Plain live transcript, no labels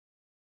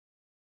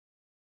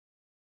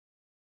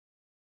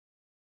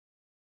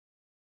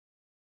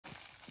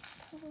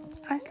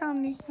अस्सलाम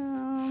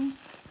वालेकुम,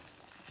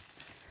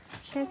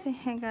 कैसे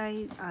हैं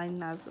गाइस। आज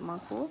नाज़मा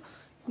को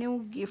न्यू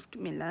गिफ्ट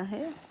मिला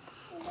है।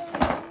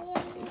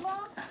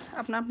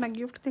 अपना अपना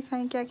गिफ्ट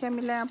दिखाएं, क्या क्या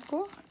मिला है आपको।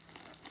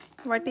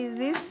 What is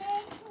this.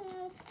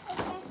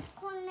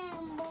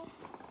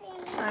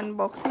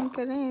 अनबॉक्सिंग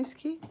करें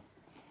इसकी।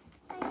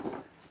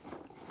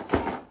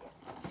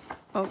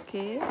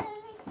 ओके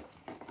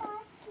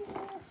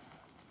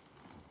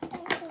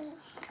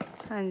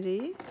हाँ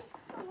जी,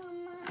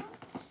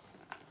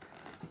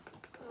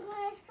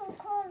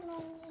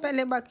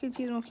 पहले बाकी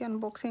चीज़ों की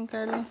अनबॉक्सिंग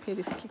कर लें फिर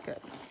इसकी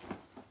कर।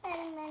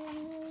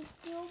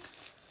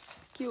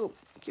 क्यूब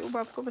क्यूब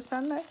आपको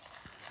पसंद है।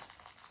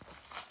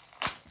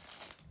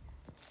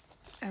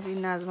 अभी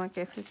नाज़मा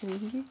कैसे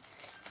करेंगी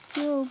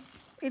क्यूब।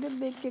 इधर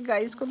देख के,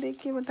 गाइस को देख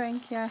के बताएं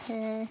क्या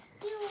है।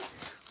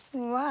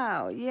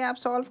 वाह, ये आप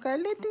सॉल्व कर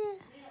लेती हैं।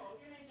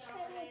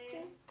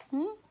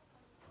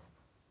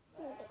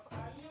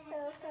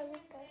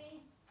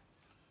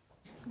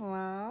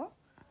 वाह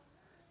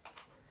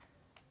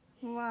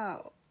वाह,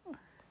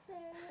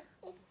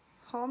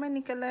 हाउ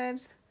मेनी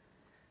कलर्स।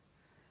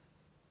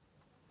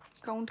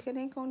 काउंट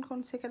करें कौन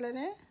कौन से कलर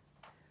हैं।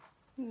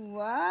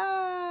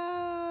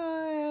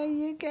 वाह,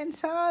 यू कैन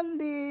सॉल्व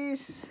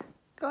दिस।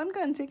 कौन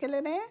कौन से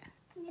कलर हैं।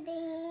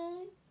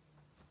 Green,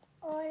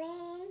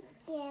 orange,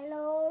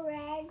 yellow,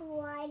 red,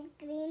 white,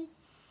 green,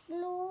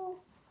 blue.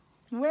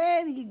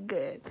 Very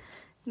good.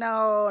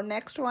 Now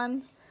next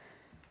one.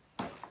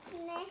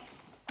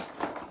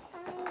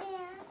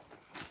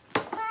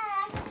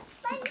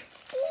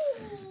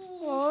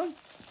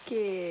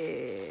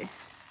 Okay,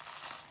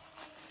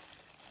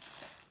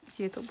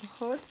 ये तो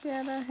बहुत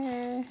प्यारा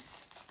है।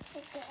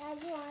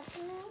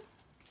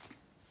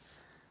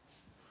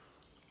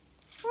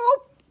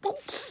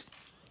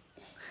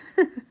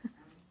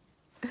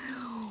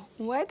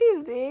 What is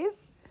this?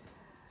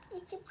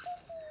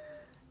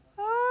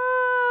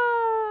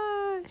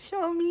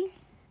 Show me.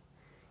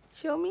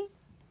 Show me.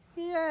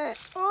 Yeah.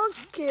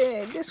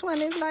 Okay. This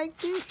one is like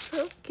this.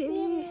 Okay.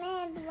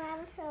 मैं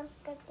दोबारा सॉल्व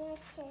करती हूँ।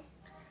 अच्छे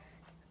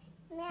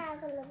मैं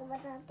आप लोगों को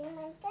बताती हूँ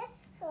मैंने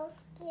कैसे सॉल्व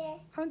किया है।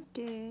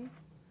 ओके,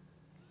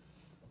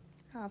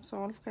 आप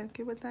सॉल्व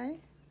करके बताएं।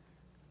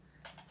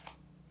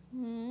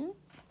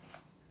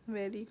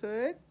 Very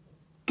good.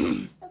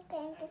 तो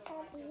पेन के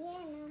साथ ये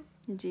है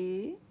ना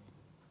जी,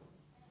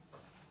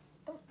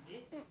 तो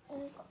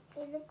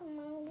इनको इधर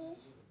घुमाऊंगी।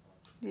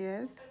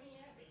 यस।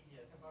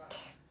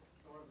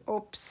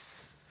 ओप्स,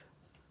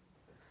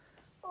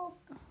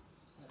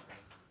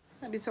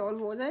 अभी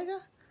सॉल्व हो जाएगा।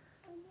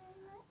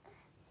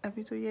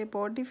 अभी तो ये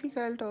बहुत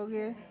डिफिकल्ट हो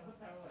गया है।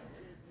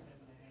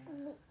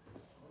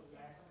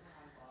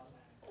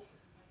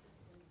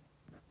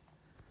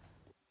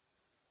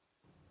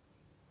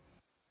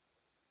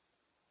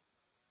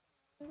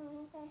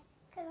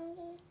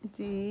 करूंगी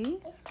जी,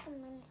 इसको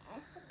मैंने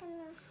ऐसे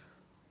करना।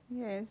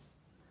 यस।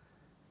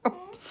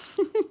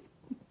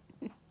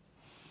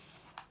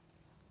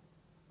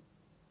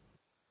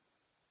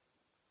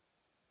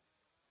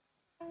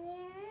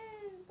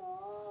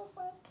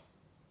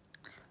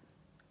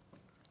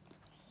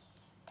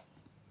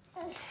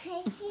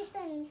 ऐसी तो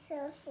नहीं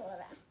सॉल्व हो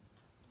रहा।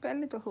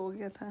 पहले तो हो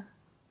गया था,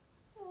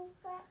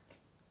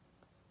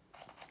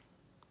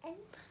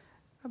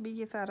 अभी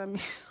ये सारा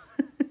मिस।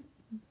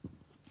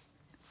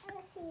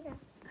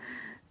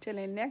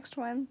 चले नेक्स्ट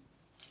वन।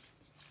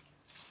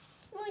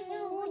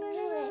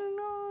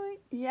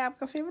 ये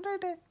आपका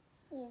फेवरेट है।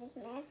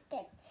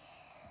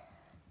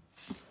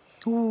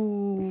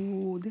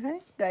 दिखाए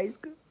गाइस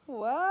को।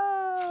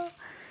 वाह,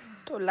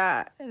 तो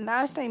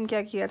लास्ट टाइम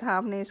क्या किया था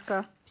आपने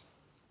इसका।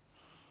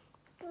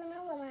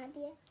 बना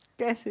दिया।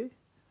 कैसे।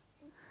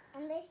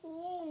 अंदर से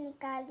ये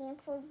निकाल दिया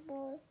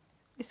फुटबॉल।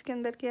 इसके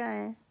अंदर क्या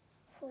है।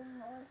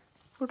 फुटबॉल।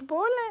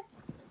 फुटबॉल है।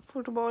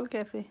 फुटबॉल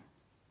कैसे।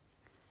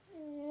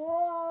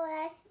 वो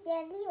ऐसी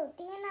जेली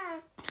होती है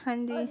ना। हाँ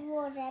जी। और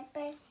वो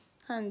रैपर।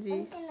 हाँ जी।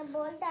 उसके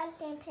बॉल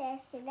डालते हैं फिर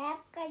ऐसे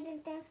रैप कर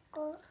देते हैं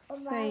उसको और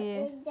बाहर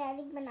एक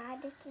जेली बना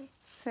देते हैं।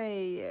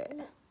 सही है।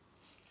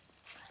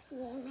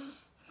 ये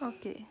मैं।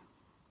 ओके।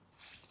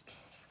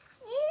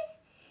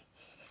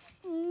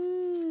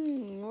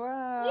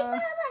 ये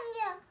बड़ा बन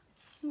गया।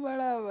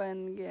 बड़ा बन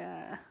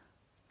गया।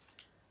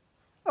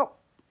 ओ,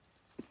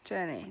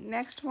 चले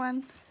next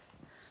one.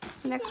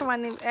 Next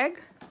one is egg.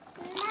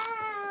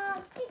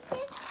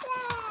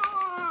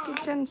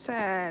 Kitchen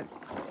set.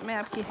 मैं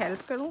आपकी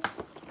हेल्प करूं।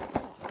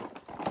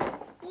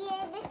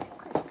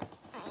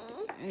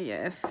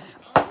 Yes.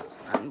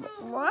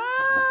 Wow,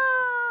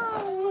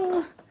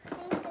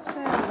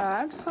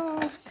 lots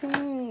of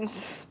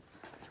things.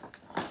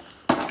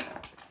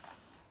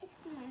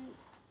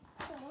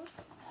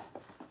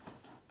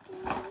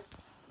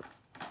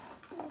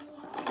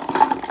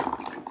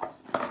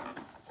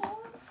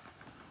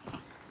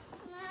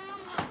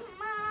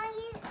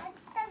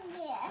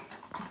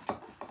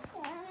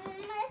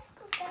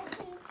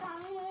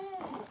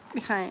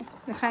 दिखाएं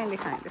दिखाएं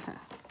दिखाएं दिखाएं।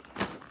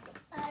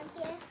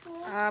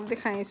 आप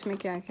दिखाएं इसमें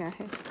क्या क्या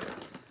है।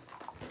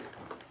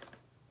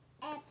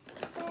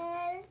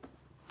 एप्पल,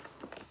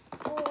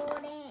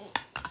 ऑरेंज,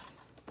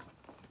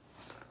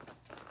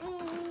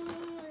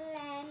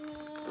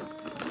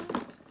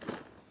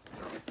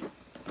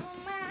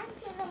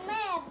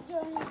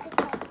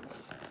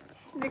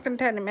 लेकिन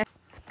ठहरने में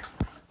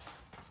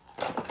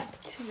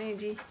चलिए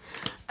जी,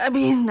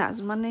 अभी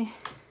नाज़मा ने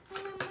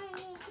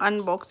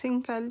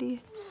अनबॉक्सिंग कर ली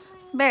है।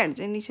 बैठ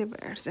जाए नीचे,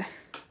 बैठ जाए।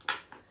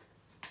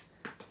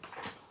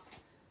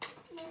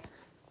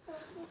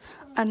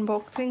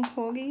 अनबॉक्सिंग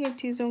हो गई है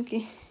चीज़ों की।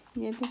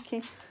 ये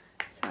देखें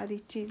सारी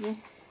चीज़ें।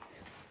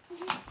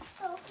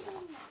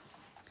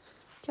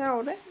 क्या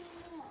हो रहा है?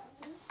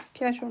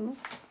 क्या सुनो?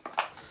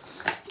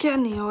 क्या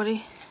नहीं हो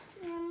रही?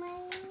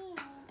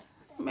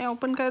 मैं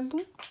ओपन कर दूं?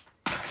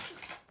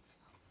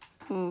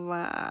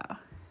 वाह,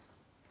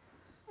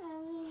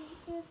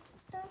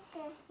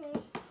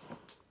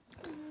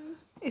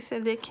 इसे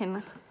देखें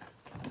ना,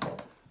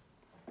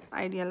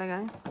 आइडिया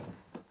लगाएं।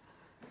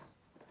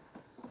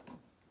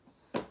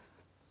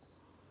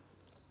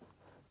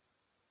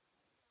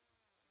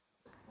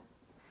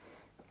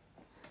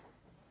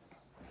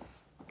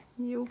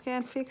 You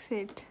can fix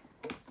it.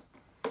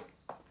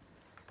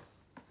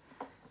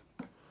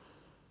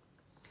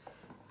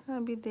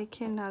 अभी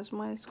देखिए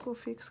नाज़मा इसको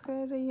फिक्स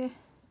कर रही है।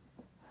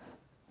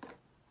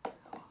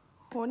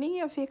 हो नहीं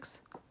गया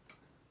फिक्स?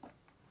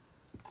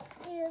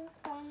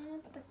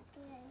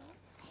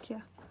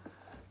 क्या?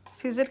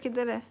 सीजर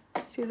किधर है?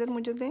 सीजर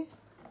मुझे दे।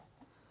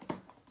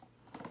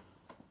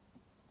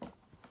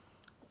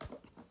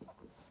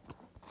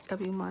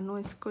 अभी मानो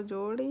इसको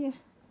जोड़ रही है।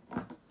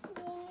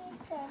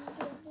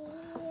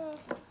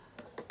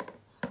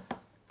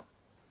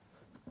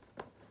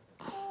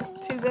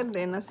 सीजर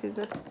देना,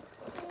 सीजर।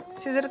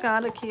 सीजर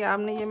कहाँ रखी है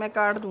आपने? ये मैं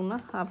काट दूँ ना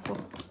आपको।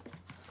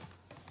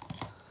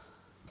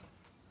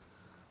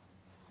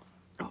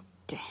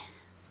 ओके,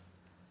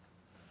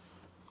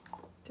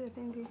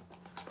 चलेंगे।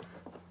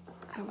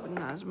 अब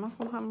नाज़मा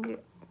को हम ये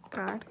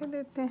काट के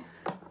देते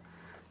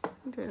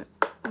हैं। फिर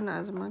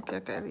नाज़मा क्या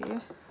कर रही है?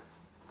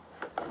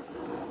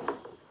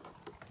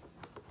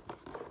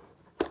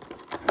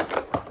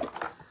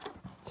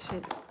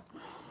 चल,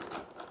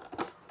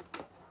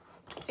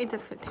 इधर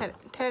से ठहरे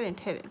ठहरे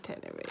ठहरे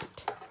ठहरे,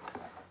 वेट।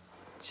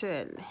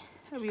 चल,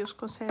 अभी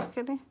उसको सेट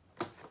करें।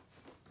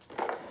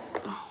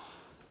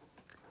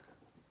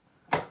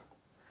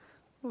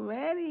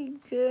 Very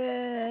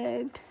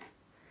good.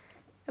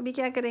 अभी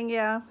क्या करेंगे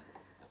आप?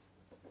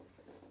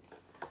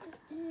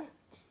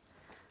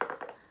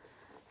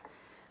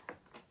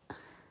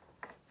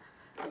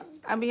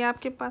 अभी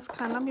आपके पास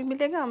खाना भी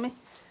मिलेगा हमें?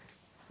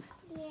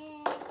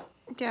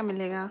 क्या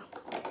मिलेगा?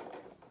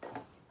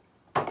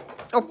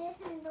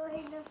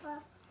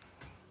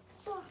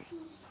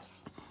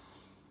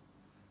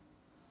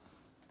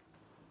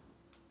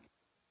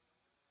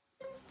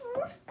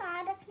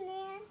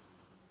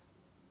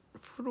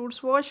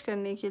 फ्रूट्स वॉश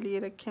करने के लिए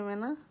रखे हुए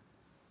ना।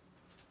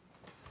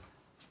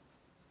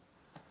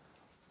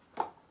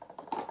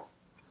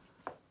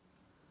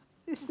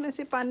 इसमें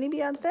से पानी भी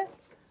आता है?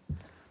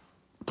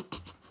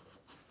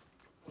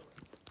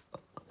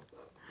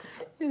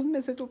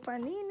 इसमें से तो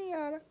पानी ही नहीं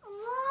आ रहा।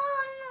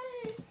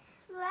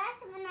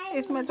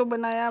 इसमें तो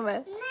बनाया हुआ है।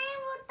 नहीं,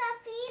 वो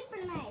तस्वीर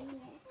बनाई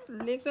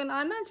है। लेकिन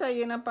आना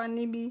चाहिए ना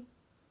पानी भी।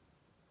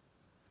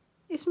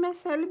 इसमें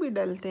सेल भी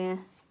डलते हैं।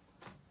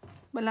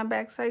 भला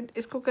बैक साइड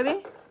इसको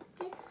करें।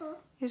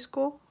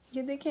 इसको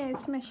ये देखें,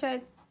 इसमें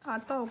शायद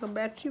आता होगा,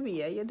 बैटरी भी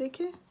है। ये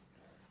देखें,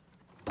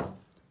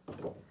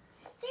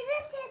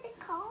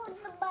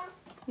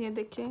 ये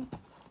देखें,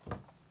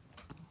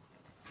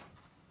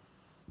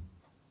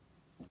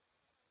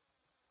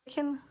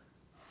 देखें ना,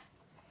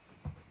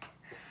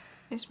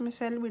 इसमें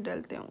सेल भी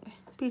डलते होंगे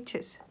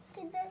पीछे से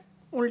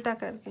उल्टा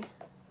करके।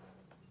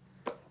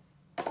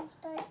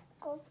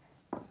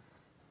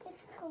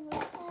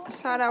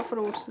 सारा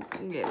फ्रूट्स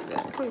गिर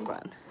जाए, कोई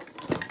बात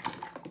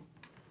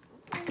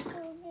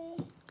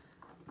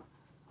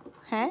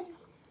है।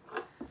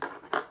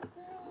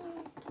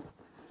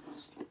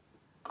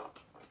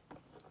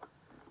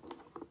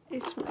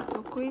 इसमें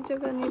तो कोई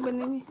जगह नहीं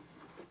बनी हुई।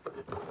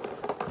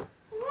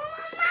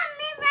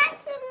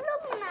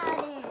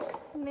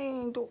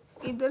 नहीं तो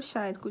इधर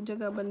शायद कुछ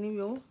जगह बनी हुई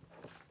हो।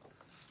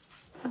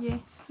 ये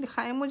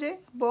दिखाएं मुझे,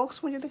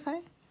 बॉक्स मुझे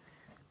दिखाएं।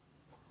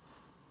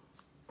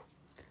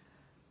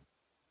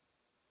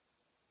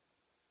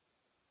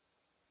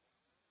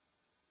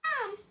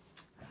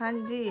 हाँ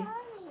जी,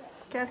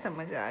 क्या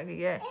समझ आ गई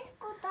है?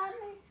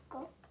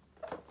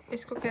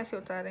 इसको कैसे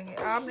उतारेंगे?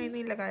 आपने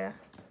नहीं लगाया।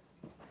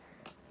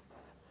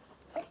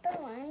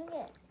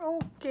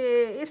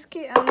 ओके,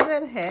 इसके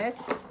अंदर है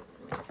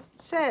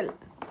सेल।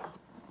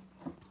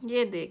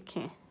 ये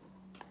देखें,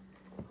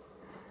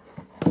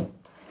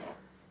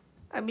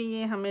 अभी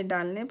ये हमें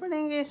डालने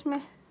पड़ेंगे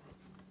इसमें।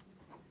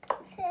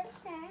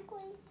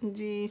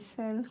 जी,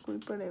 सेल कोई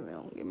पड़े हुए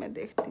होंगे, मैं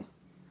देखती हूँ।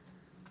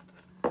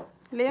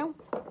 ले आऊँ?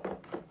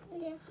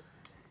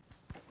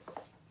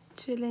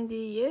 चलें जी,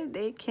 ये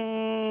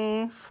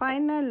देखें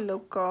final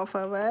look of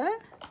our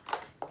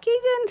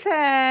kitchen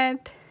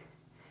set.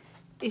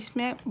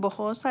 इसमें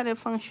बहुत सारे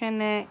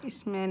फंक्शन है।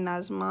 इसमें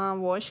नाज़मा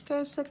वॉश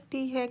कर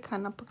सकती है,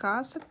 खाना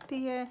पका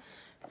सकती है,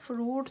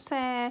 फ्रूट्स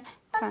हैं।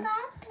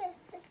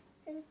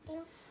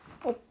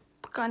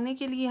 पकाने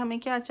के लिए हमें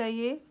क्या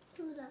चाहिए?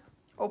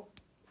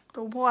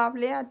 तो वो आप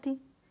ले आती।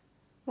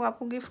 वो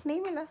आपको गिफ्ट नहीं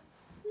मिला?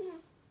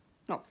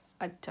 नो।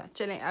 अच्छा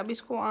चलें, अब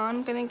इसको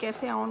ऑन करें।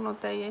 कैसे ऑन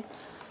होता है ये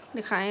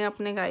दिखाएं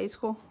अपने गाइस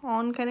को।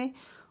 ऑन करें,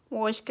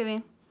 वॉश करें।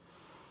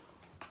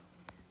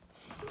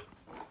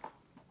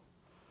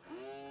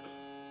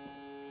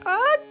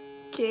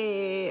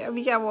 ओके,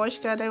 अभी क्या वॉश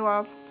कर रहे हो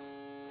आप?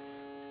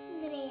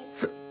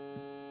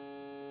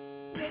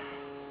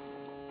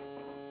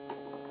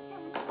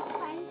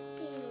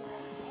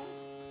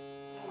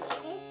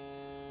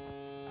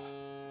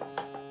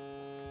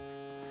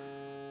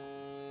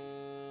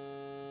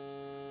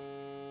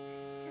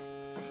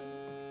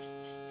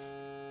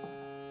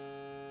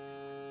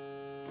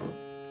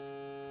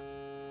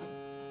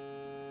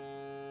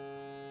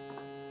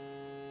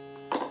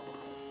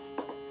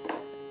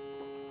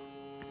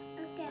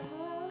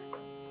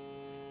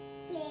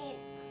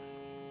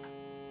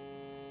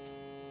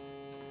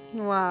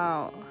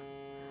 वाह,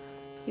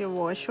 ये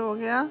वॉश हो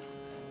गया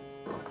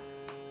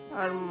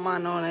और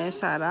मानो ने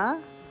सारा।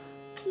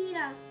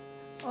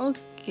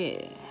 ओके,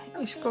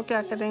 इसको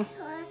क्या करें?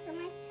 थोड़ा सा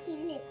मैं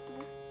छील लेती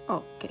हूँ।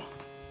 ओके,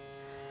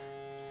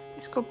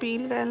 इसको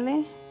पील कर लें।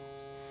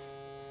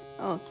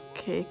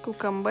 ओके,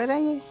 कुकम्बर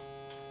है ये।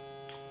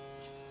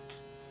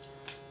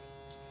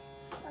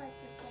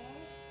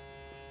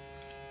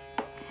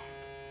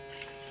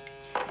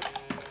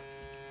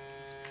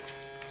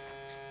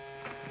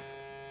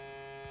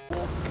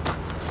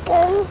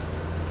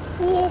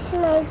 He is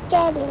my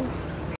daddy.